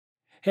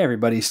Hey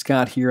everybody,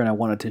 Scott here, and I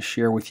wanted to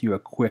share with you a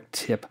quick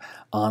tip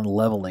on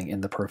leveling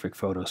in the Perfect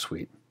Photo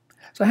Suite.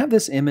 So I have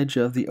this image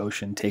of the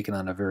ocean taken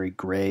on a very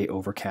gray,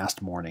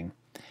 overcast morning,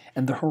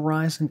 and the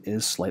horizon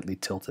is slightly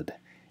tilted.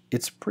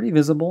 It's pretty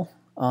visible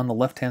on the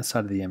left-hand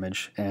side of the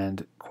image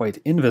and quite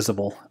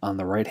invisible on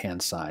the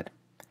right-hand side.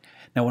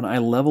 Now when I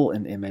level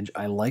an image,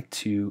 I like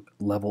to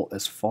level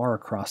as far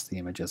across the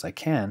image as I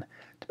can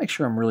to make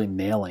sure I'm really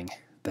nailing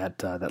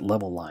that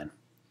level line.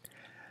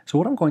 So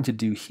what I'm going to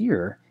do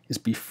here is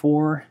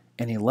before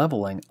any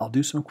leveling, I'll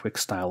do some quick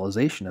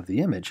stylization of the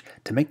image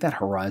to make that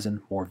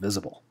horizon more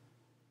visible.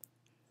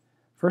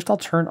 First, I'll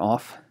turn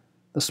off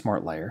the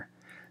smart layer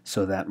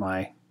so that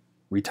my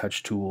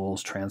retouch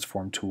tools,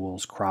 transform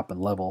tools, crop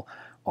and level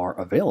are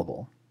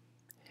available.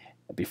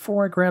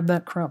 Before I grab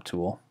that crop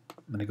tool,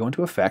 I'm going to go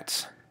into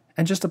Effects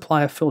and just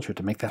apply a filter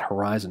to make that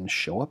horizon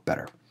show up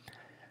better.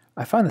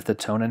 I find that the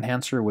tone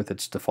enhancer with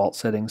its default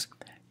settings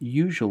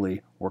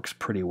usually works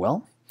pretty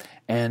well.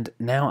 And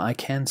now I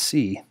can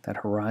see that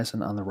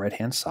horizon on the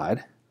right-hand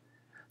side.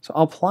 So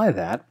I'll apply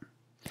that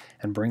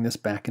and bring this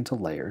back into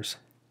layers.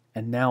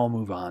 And now I'll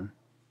move on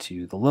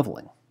to the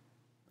leveling.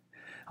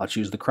 I'll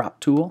choose the crop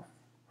tool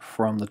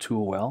from the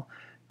tool well,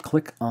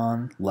 click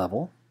on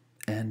level,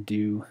 and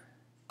do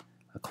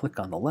a click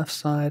on the left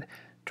side,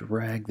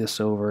 drag this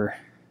over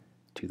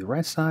to the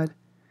right side,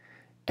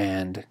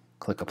 and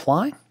click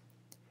apply.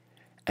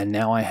 And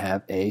now I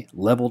have a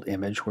leveled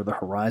image where the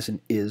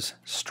horizon is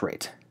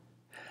straight.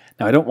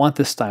 Now I don't want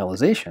this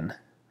stylization,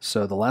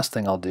 so the last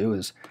thing I'll do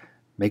is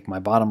make my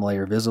bottom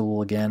layer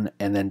visible again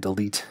and then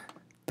delete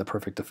the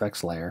Perfect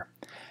Effects layer.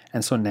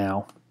 And so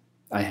now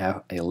I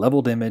have a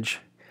leveled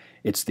image.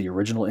 It's the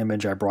original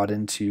image I brought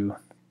into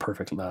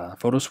Perfect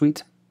Photo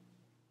Suite.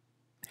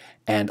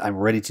 And I'm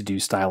ready to do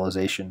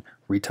stylization,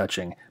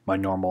 retouching my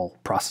normal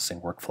processing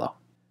workflow.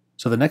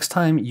 So the next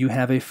time you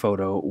have a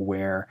photo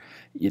where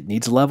it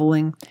needs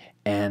leveling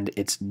and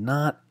it's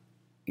not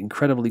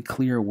incredibly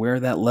clear where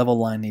that level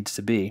line needs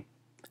to be,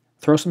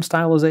 throw some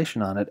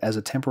stylization on it as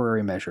a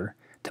temporary measure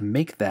to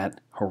make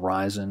that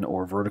horizon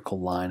or vertical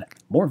line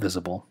more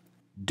visible,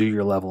 do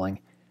your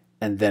leveling,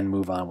 and then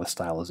move on with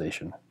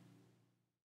stylization.